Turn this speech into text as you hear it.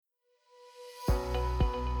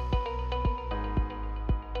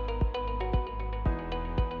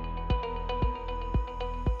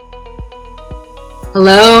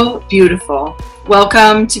Hello, beautiful.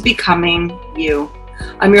 Welcome to Becoming You.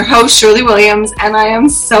 I'm your host, Shirley Williams, and I am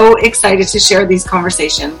so excited to share these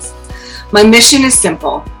conversations. My mission is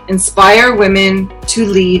simple: inspire women to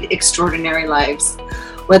lead extraordinary lives.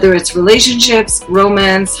 Whether it's relationships,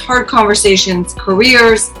 romance, hard conversations,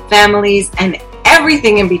 careers, families, and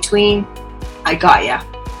everything in between, I got ya.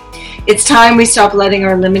 It's time we stop letting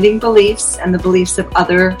our limiting beliefs and the beliefs of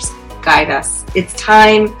others guide us. It's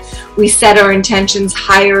time we set our intentions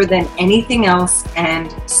higher than anything else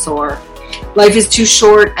and soar. Life is too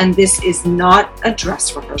short, and this is not a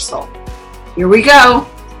dress rehearsal. Here we go.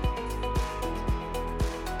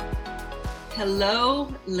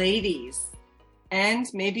 Hello, ladies, and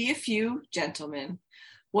maybe a few gentlemen.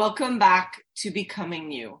 Welcome back to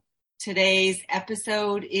Becoming You. Today's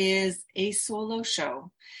episode is a solo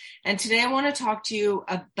show, and today I want to talk to you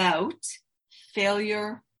about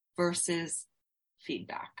failure versus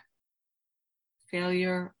feedback.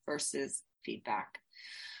 Failure versus feedback.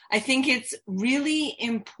 I think it's really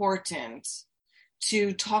important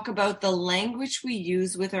to talk about the language we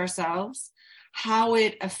use with ourselves, how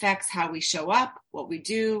it affects how we show up, what we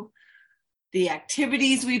do, the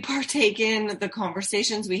activities we partake in, the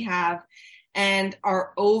conversations we have, and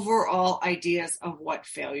our overall ideas of what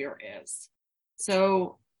failure is.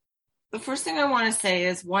 So the first thing I want to say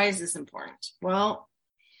is, why is this important? Well,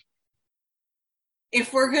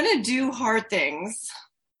 if we're going to do hard things,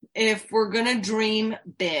 if we're going to dream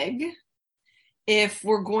big, if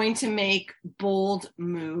we're going to make bold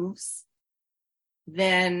moves,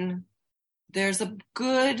 then there's a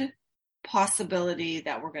good possibility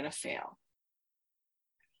that we're going to fail.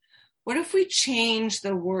 What if we change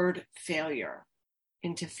the word failure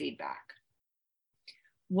into feedback?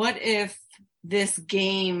 What if this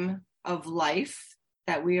game of life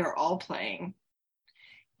that we are all playing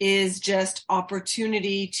is just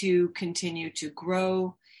opportunity to continue to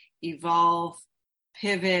grow, evolve,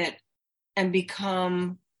 pivot, and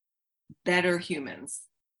become better humans?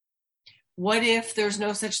 What if there's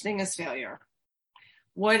no such thing as failure?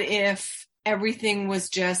 What if everything was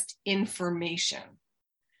just information?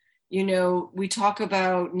 You know, we talk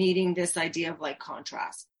about needing this idea of like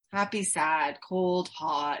contrast: happy, sad, cold,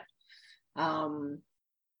 hot,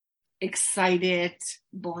 excited,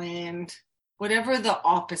 bland, whatever the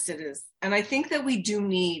opposite is. And I think that we do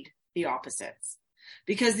need the opposites,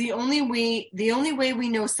 because the only way we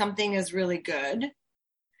know something is really good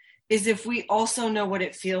is if we also know what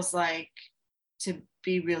it feels like to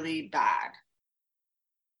be really bad.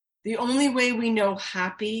 The only way we know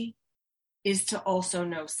happy is to also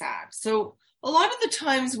know sad. So a lot of the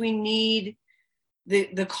times we need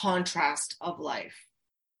the contrast of life.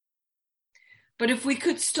 But if we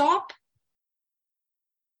could stop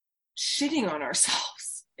shitting on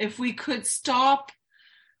ourselves, if we could stop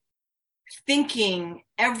thinking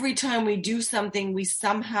every time we do something we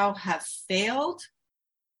somehow have failed,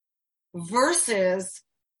 versus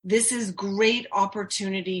this is great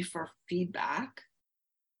opportunity for feedback,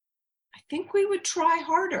 I think we would try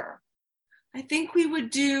harder. I think we would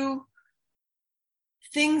do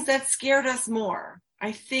things that scared us more.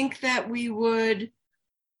 I think that we would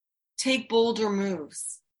take bolder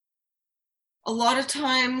moves. A lot of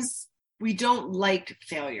times we don't like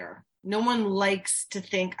failure. No one likes to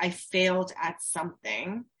think I failed at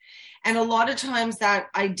something. And a lot of times that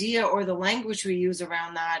idea or the language we use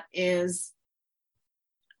around that is,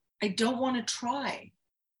 I don't want to try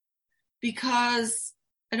because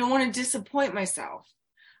I don't want to disappoint myself.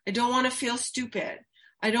 I don't want to feel stupid.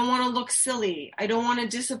 I don't want to look silly. I don't want to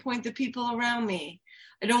disappoint the people around me.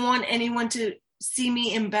 I don't want anyone to see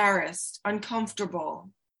me embarrassed, uncomfortable.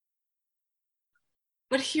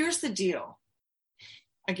 But here's the deal.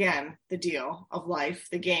 Again, the deal of life,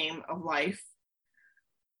 the game of life.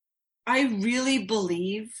 I really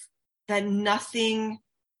believe that nothing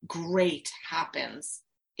great happens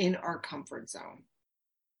in our comfort zone.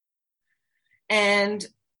 And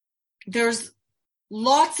there's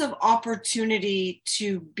lots of opportunity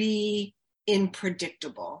to be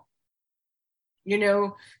unpredictable. You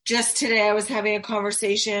know, just today I was having a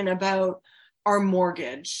conversation about our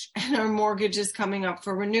mortgage, and our mortgage is coming up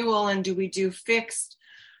for renewal, and do we do fixed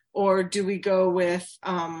or do we go with,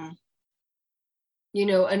 an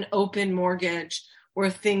open mortgage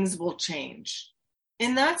where things will change?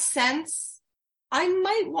 In that sense, I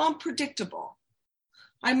might want predictable.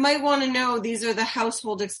 I might want to know these are the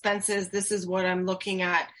household expenses. This is what I'm looking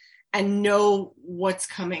at and know what's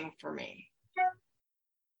coming for me.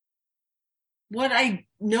 What I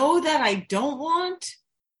know that I don't want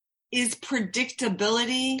is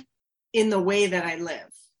predictability in the way that I live,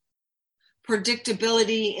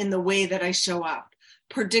 predictability in the way that I show up,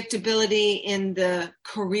 predictability in the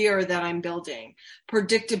career that I'm building,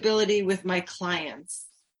 predictability with my clients.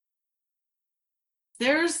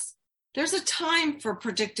 There's a time for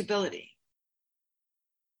predictability.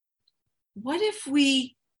 What if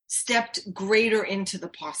we stepped greater into the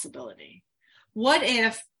possibility? What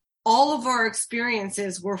if all of our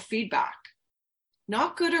experiences were feedback?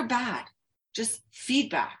 Not good or bad, just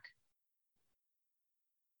feedback.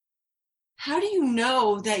 How do you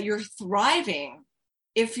know that you're thriving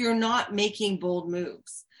if you're not making bold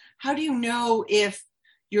moves? How do you know if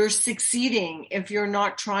you're succeeding if you're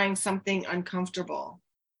not trying something uncomfortable?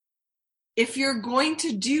 If you're going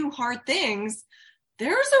to do hard things,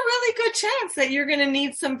 there's a really good chance that you're going to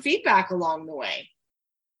need some feedback along the way.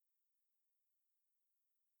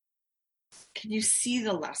 Can you see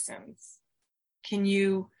the lessons? Can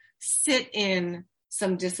you sit in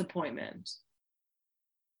some disappointment?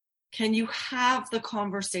 Can you have the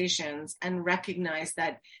conversations and recognize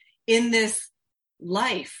that in this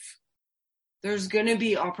life, there's going to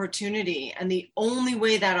be opportunity, and the only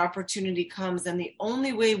way that opportunity comes and the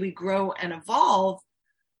only way we grow and evolve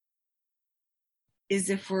is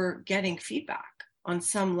if we're getting feedback on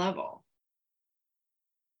some level.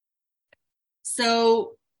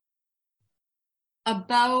 So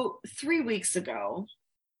about 3 weeks ago,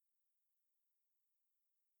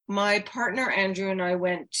 my partner Andrew and I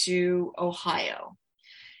went to Ohio.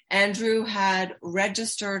 Andrew had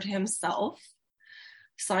registered himself,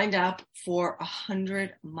 signed up for a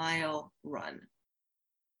 100-mile run.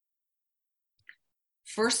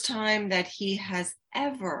 First time that he has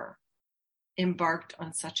ever embarked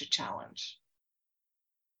on such a challenge.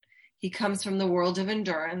 He comes from the world of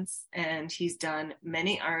endurance, and he's done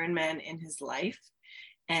many Ironman in his life,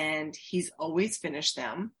 and he's always finished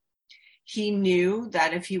them. He knew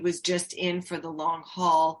that if he was just in for the long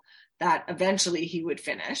haul, that eventually he would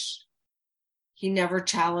finish. He never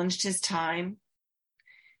challenged his time.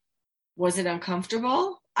 Was it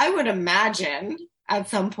uncomfortable? I would imagine at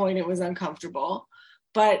some point it was uncomfortable,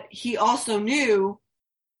 but he also knew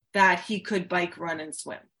that he could bike, run, and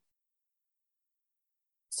swim.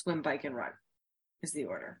 Swim, bike, and run is the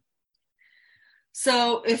order.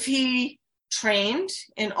 So if he trained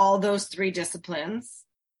in all those 3 disciplines,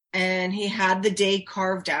 and he had the day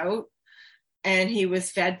carved out, and he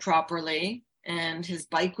was fed properly, and his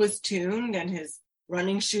bike was tuned, and his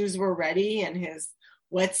running shoes were ready, and his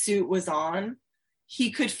wetsuit was on,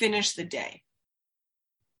 he could finish the day.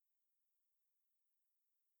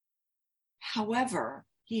 However,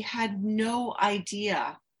 he had no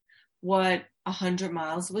idea what 100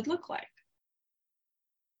 miles would look like.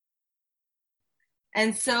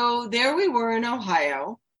 And so there we were in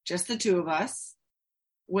Ohio, just the 2 of us,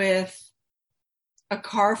 with a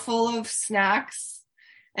car full of snacks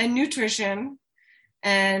and nutrition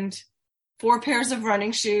and 4 pairs of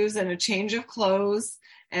running shoes and a change of clothes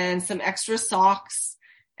and some extra socks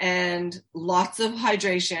and lots of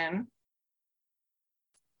hydration.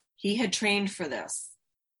 He had trained for this.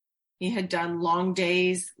 He had done long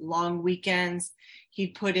days, long weekends.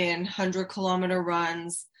 He'd put in 100-kilometer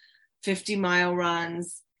runs, 50-mile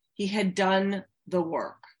runs. He had done the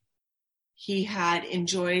work. He had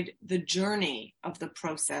enjoyed the journey of the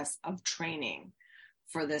process of training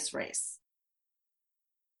for this race.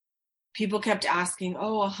 People kept asking,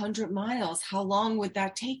 100 miles, how long would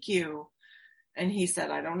that take you? And he said,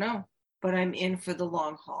 I don't know, but I'm in for the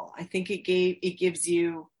long haul. I think it gives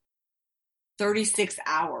you 36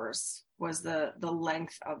 hours was the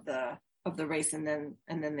length of the race, and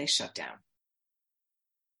then they shut down.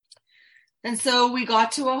 And so we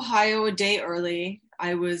got to Ohio a day early.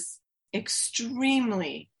 I was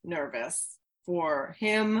extremely nervous for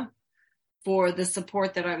him, for the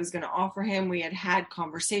support that I was going to offer him. We had had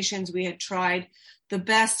conversations. We had tried the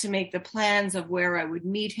best to make the plans of where I would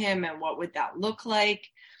meet him and what would that look like.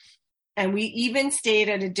 And we even stayed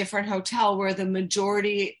at a different hotel where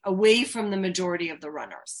away from the majority of the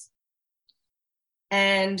runners.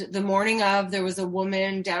 And the morning of, there was a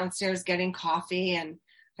woman downstairs getting coffee, and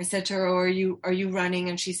I said to her, are you running?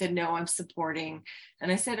 And she said, no, I'm supporting.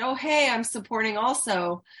 And I said, oh, hey, I'm supporting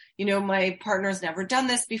also. My partner's never done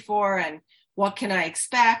this before, and what can I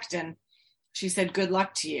expect? And she said, good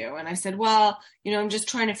luck to you. And I said, well, I'm just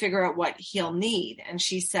trying to figure out what he'll need. And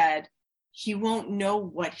she said, he won't know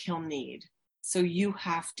what he'll need, so you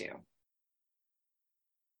have to.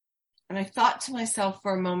 And I thought to myself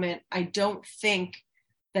for a moment, I don't think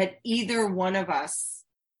that either one of us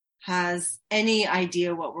has any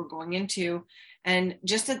idea what we're going into. And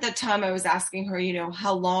just at that time, I was asking her,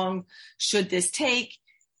 how long should this take?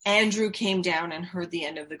 Andrew came down and heard the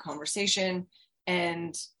end of the conversation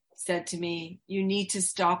and said to me, you need to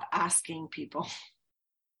stop asking people.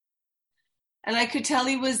 And I could tell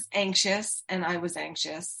he was anxious and I was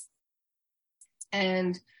anxious.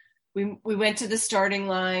 And we went to the starting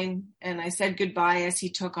line and I said goodbye as he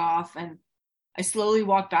took off. And I slowly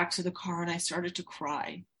walked back to the car and I started to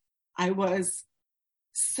cry. I was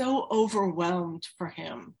so overwhelmed for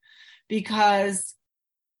him because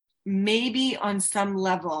maybe on some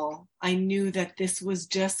level, I knew that this was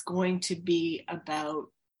just going to be about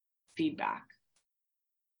feedback.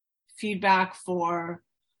 Feedback for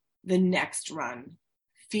the next run.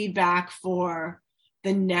 Feedback for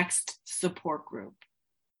the next support group.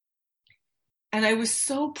 And I was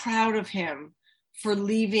so proud of him for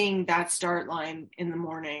leaving that start line in the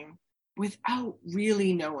morning without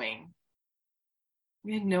really knowing.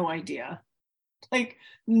 We had no idea. Like,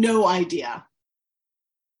 no idea.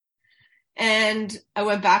 And I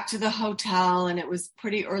went back to the hotel and it was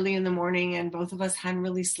pretty early in the morning and both of us hadn't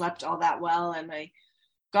really slept all that well. And I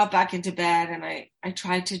got back into bed and I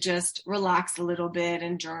tried to just relax a little bit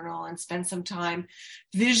and journal and spend some time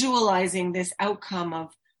visualizing this outcome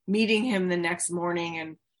of meeting him the next morning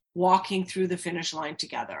and walking through the finish line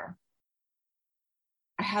together.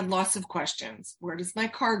 I had lots of questions. Where does my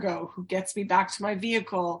car go? Who gets me back to my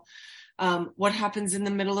vehicle? What happens in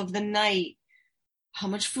the middle of the night? How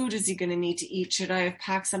much food is he going to need to eat? Should I have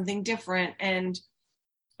packed something different? And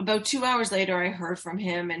about 2 hours later, I heard from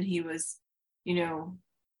him and he was,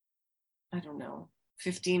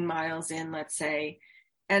 15 miles in, let's say.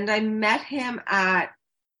 And I met him at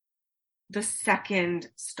the second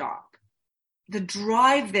stop. The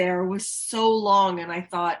drive there was so long and I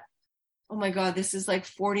thought, oh my God, this is like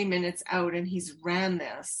 40 minutes out and he's ran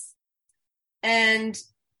this. And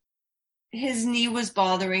his knee was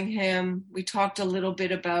bothering him. We talked a little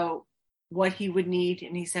bit about what he would need.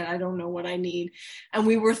 And he said, I don't know what I need. And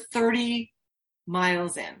we were 30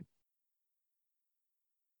 miles in.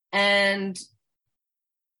 And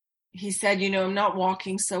he said, I'm not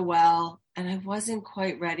walking so well. And I wasn't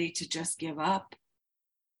quite ready to just give up.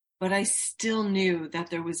 But I still knew that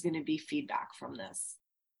there was going to be feedback from this.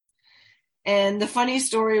 And the funny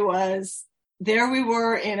story was, there we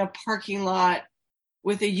were in a parking lot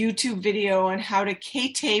with a YouTube video on how to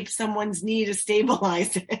K-tape someone's knee to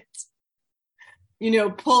stabilize it.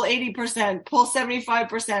 Pull 80%, pull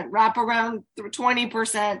 75%, wrap around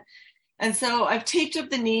 20%. And so I've taped up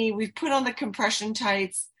the knee, we've put on the compression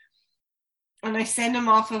tights, and I send him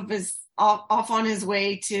off on his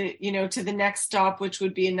way to, to the next stop, which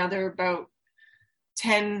would be another about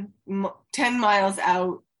 10 miles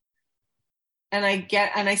out. And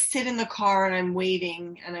I sit in the car and I'm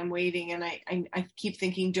waiting. And I keep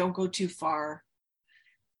thinking, don't go too far.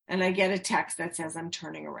 And I get a text that says I'm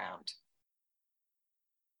turning around.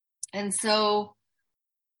 And so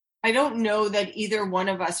I don't know that either one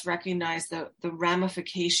of us recognized the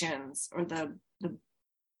ramifications or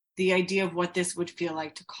the idea of what this would feel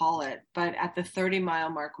like to call it. But at the 30-mile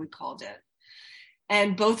mark, we called it.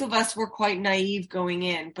 And both of us were quite naive going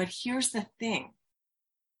in. But here's the thing.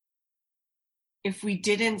 If we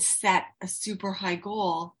didn't set a super high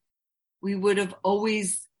goal, we would have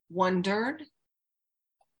always wondered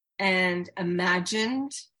and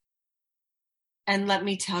imagined. And let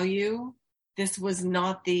me tell you, this was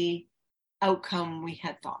not the outcome we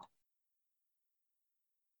had thought.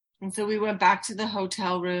 And so we went back to the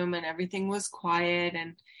hotel room and everything was quiet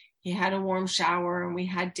and he had a warm shower and we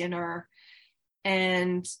had dinner.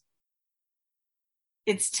 And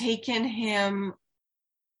it's taken him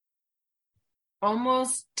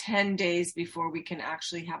almost 10 days before we can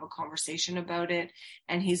actually have a conversation about it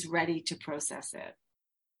and he's ready to process it.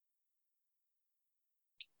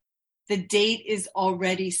 The date is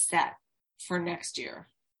already set for next year.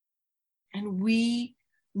 And we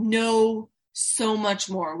know so much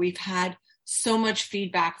more. We've had so much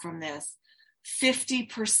feedback from this.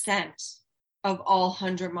 50% of all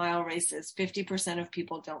 100-mile races, 50% of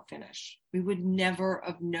people don't finish. We would never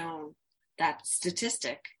have known that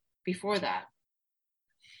statistic before that.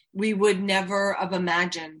 We would never have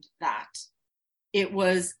imagined that. It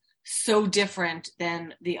was so different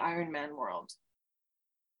than the Ironman world.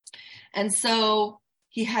 And so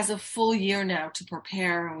he has a full year now to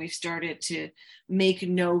prepare, and we've started to make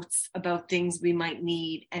notes about things we might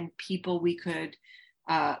need and people we could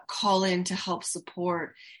call in to help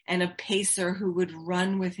support, and a pacer who would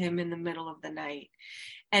run with him in the middle of the night.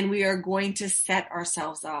 And we are going to set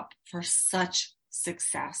ourselves up for such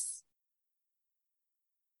success.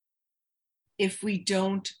 If we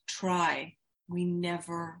don't try, we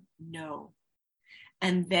never know.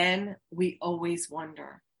 And then we always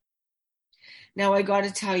wonder. Now, I got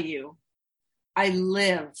to tell you, I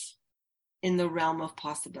live in the realm of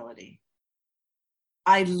possibility.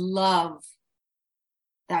 I love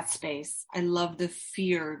that space. I love the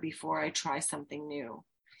fear before I try something new.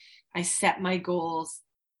 I set my goals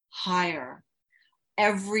higher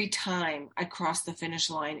every time I cross the finish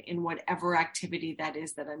line in whatever activity that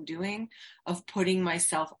is that I'm doing, of putting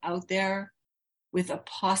myself out there with a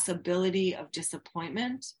possibility of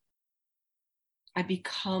disappointment. I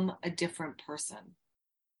become a different person.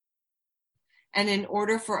 And in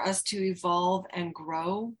order for us to evolve and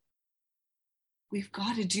grow, we've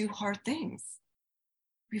got to do hard things.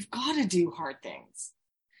 We've got to do hard things.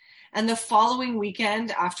 And the following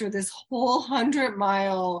weekend, after this whole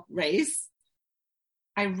 100-mile race,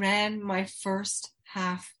 I ran my first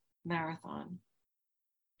half marathon,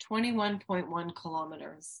 21.1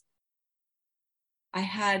 kilometers. I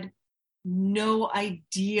had no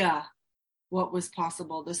idea what was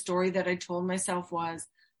possible. The story that I told myself was,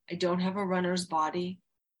 I don't have a runner's body.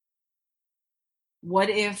 What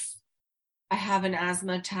if I have an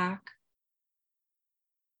asthma attack?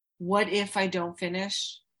 What if I don't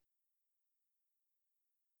finish?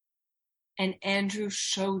 And Andrew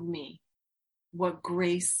showed me what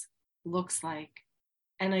grace looks like.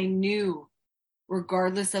 And I knew,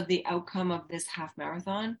 regardless of the outcome of this half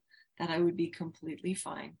marathon, that I would be completely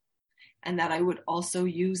fine. And that I would also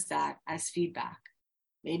use that as feedback.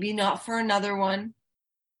 Maybe not for another one,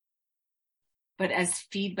 but as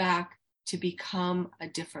feedback to become a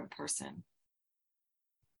different person.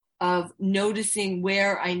 Of noticing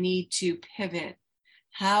where I need to pivot,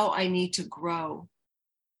 how I need to grow,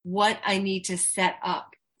 what I need to set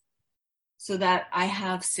up so that I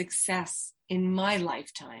have success in my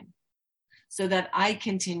lifetime, so that I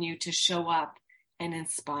continue to show up and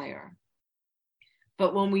inspire.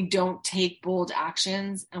 But when we don't take bold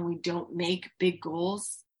actions and we don't make big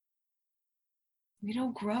goals, we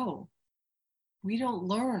don't grow. We don't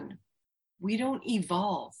learn. We don't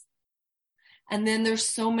evolve. And then there's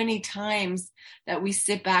so many times that we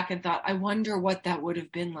sit back and thought, I wonder what that would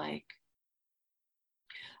have been like.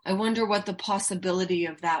 I wonder what the possibility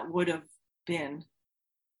of that would have been.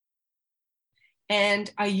 And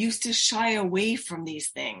I used to shy away from these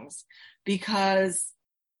things because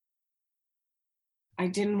I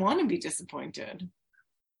didn't want to be disappointed.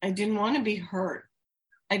 I didn't want to be hurt.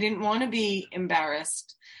 I didn't want to be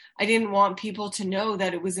embarrassed. I didn't want people to know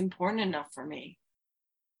that it was important enough for me.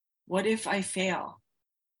 What if I fail?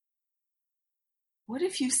 What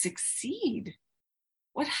if you succeed?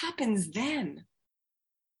 What happens then?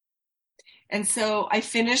 And so I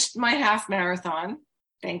finished my half marathon.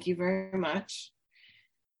 Thank you very much.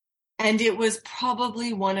 And it was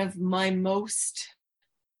probably one of my most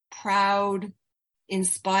proud,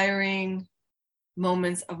 inspiring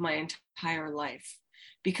moments of my entire life.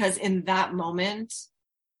 Because in that moment,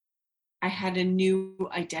 I had a new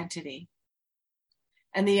identity.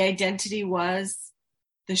 And the identity was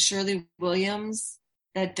the Shirley Williams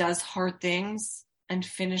that does hard things and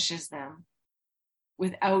finishes them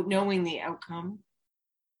without knowing the outcome,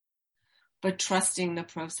 but trusting the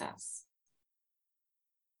process.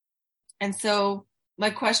 And so my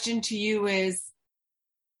question to you is,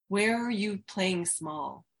 where are you playing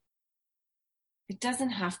small? It doesn't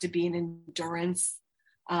have to be an endurance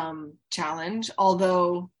challenge,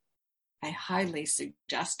 although I highly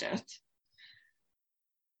suggest it.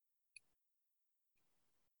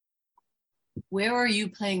 Where are you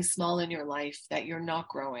playing small in your life that you're not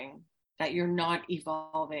growing, that you're not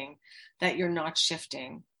evolving, that you're not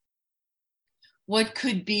shifting? What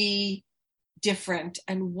could be different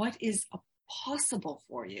and what is possible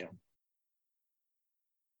for you?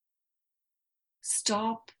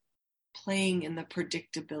 Stop playing in the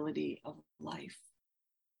predictability of life.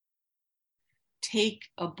 Take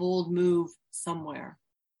a bold move somewhere.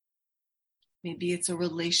 Maybe it's a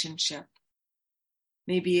relationship.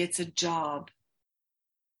 Maybe it's a job.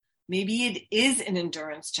 Maybe it is an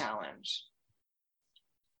endurance challenge.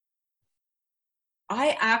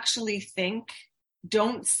 I actually think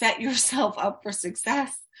don't set yourself up for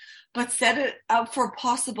success, but set it up for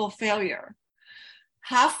possible failure.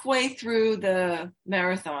 Halfway through the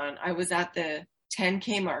marathon, I was at the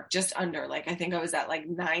 10K mark, just under, I think I was at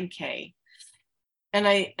 9K. And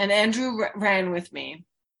Andrew ran with me.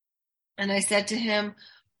 And I said to him,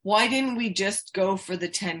 why didn't we just go for the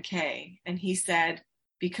 10K? And he said,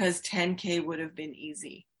 because 10K would have been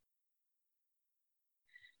easy.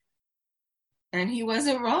 And he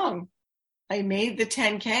wasn't wrong. I made the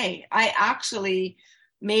 10K. I actually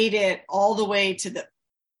made it all the way to the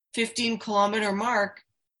 15-kilometer mark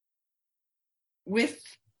with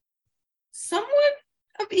somewhat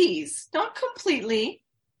of ease. Not completely,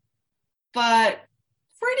 but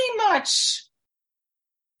pretty much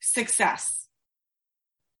success.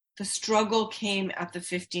 The struggle came at the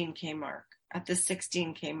 15K mark. at the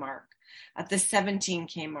 16K mark, at the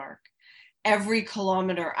 17K mark. Every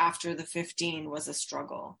kilometer after the 15 was a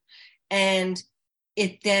struggle. And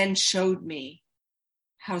it then showed me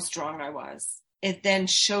how strong I was. It then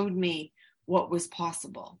showed me what was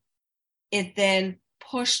possible. It then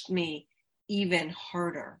pushed me even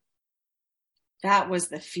harder. That was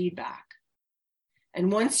the feedback.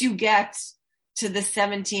 And once you get to the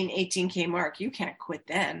 17, 18K mark, you can't quit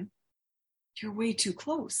then. You're way too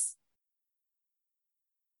close.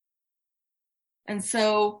 And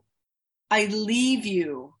so I leave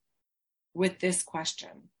you with this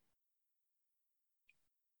question.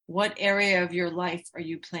 What area of your life are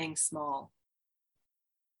you playing small?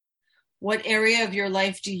 What area of your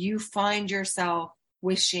life do you find yourself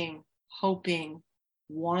wishing, hoping,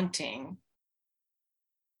 wanting?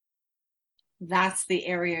 That's the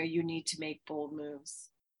area you need to make bold moves.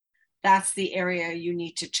 That's the area you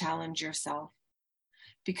need to challenge yourself.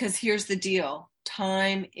 Because here's the deal.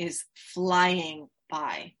 Time is flying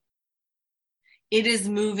by. It is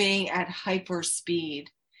moving at hyper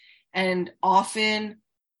speed. And often,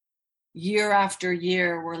 year after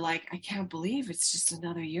year, we're like, I can't believe it's just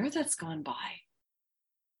another year that's gone by.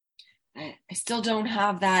 I still don't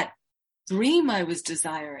have that dream I was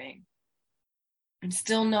desiring. I'm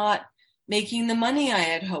still not making the money I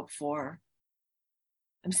had hoped for.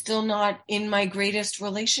 I'm still not in my greatest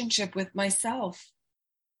relationship with myself.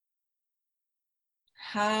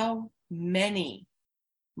 How many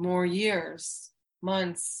more years,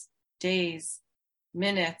 months, days,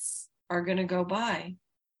 minutes are going to go by?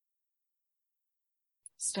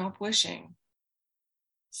 Stop wishing.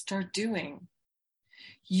 Start doing.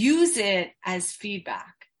 Use it as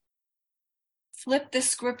feedback. Flip the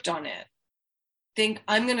script on it. Think,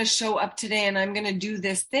 I'm going to show up today and I'm going to do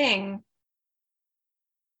this thing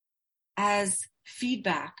as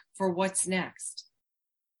feedback for what's next.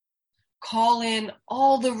 Call in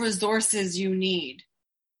all the resources you need,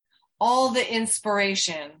 all the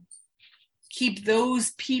inspiration. Keep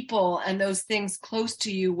those people and those things close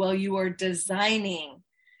to you while you are designing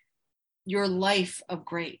your life of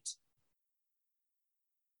great.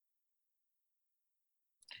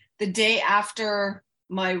 The day after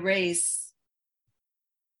my race,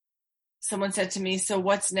 someone said to me, so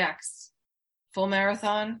what's next? Full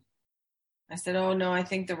marathon? I said, oh no, I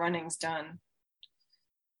think the running's done.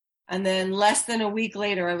 And then less than a week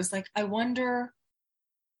later, I was like, I wonder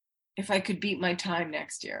if I could beat my time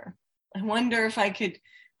next year. I wonder if I could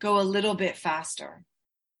go a little bit faster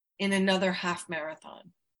in another half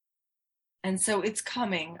marathon. And so it's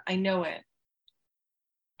coming. I know it.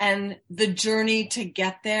 And the journey to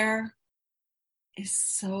get there is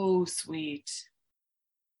so sweet.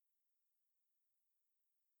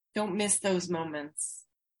 Don't miss those moments.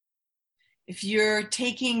 If you're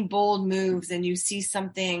taking bold moves and you see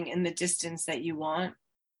something in the distance that you want,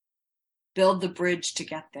 build the bridge to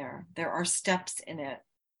get there. There are steps in it.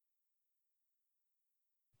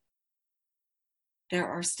 There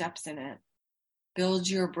are steps in it. Build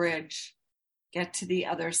your bridge. Get to the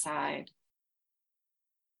other side.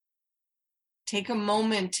 Take a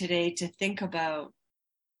moment today to think about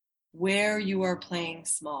where you are playing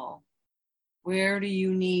small. Where do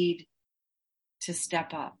you need to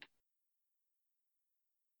step up?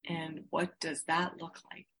 And what does that look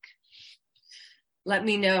like? Let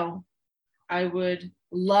me know. I would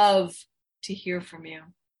love to hear from you.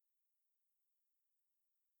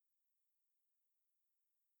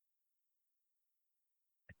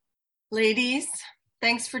 Ladies,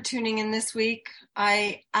 thanks for tuning in this week.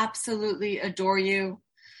 I absolutely adore you.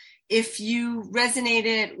 If you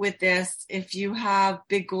resonated with this, if you have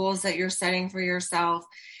big goals that you're setting for yourself,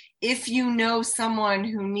 if you know someone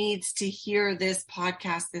who needs to hear this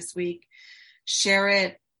podcast this week, share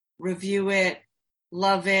it, review it,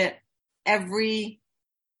 love it. Every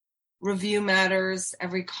review matters.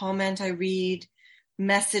 Every comment I read,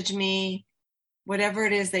 message me, whatever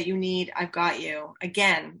it is that you need, I've got you.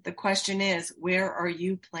 Again, the question is, where are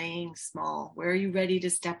you playing small? Where are you ready to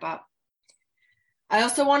step up? I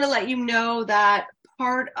also want to let you know that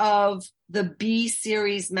part of the B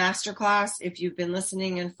Series Masterclass, if you've been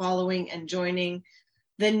listening and following and joining,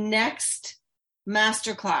 the next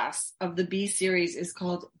masterclass of the B Series is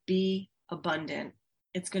called Be Abundant.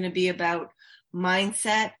 It's going to be about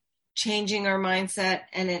mindset, changing our mindset,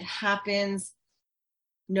 and it happens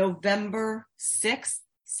November 6th,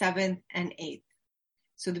 7th, and 8th.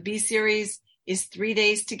 So the B Series is 3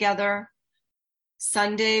 days together.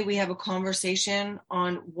 Sunday, we have a conversation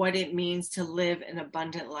on what it means to live an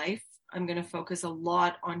abundant life. I'm going to focus a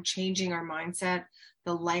lot on changing our mindset,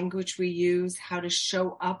 the language we use, how to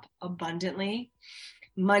show up abundantly.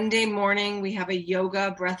 Monday morning, we have a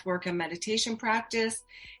yoga, breathwork, and meditation practice.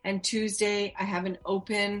 And Tuesday, I have an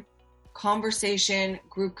open conversation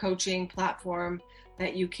group coaching platform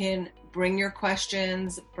that you can bring your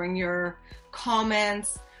questions, bring your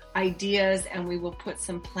comments, ideas, and we will put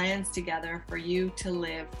some plans together for you to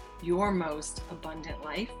live your most abundant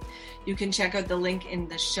life. You can check out the link in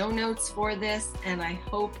the show notes for this, and I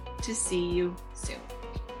hope to see you soon.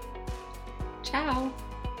 Ciao.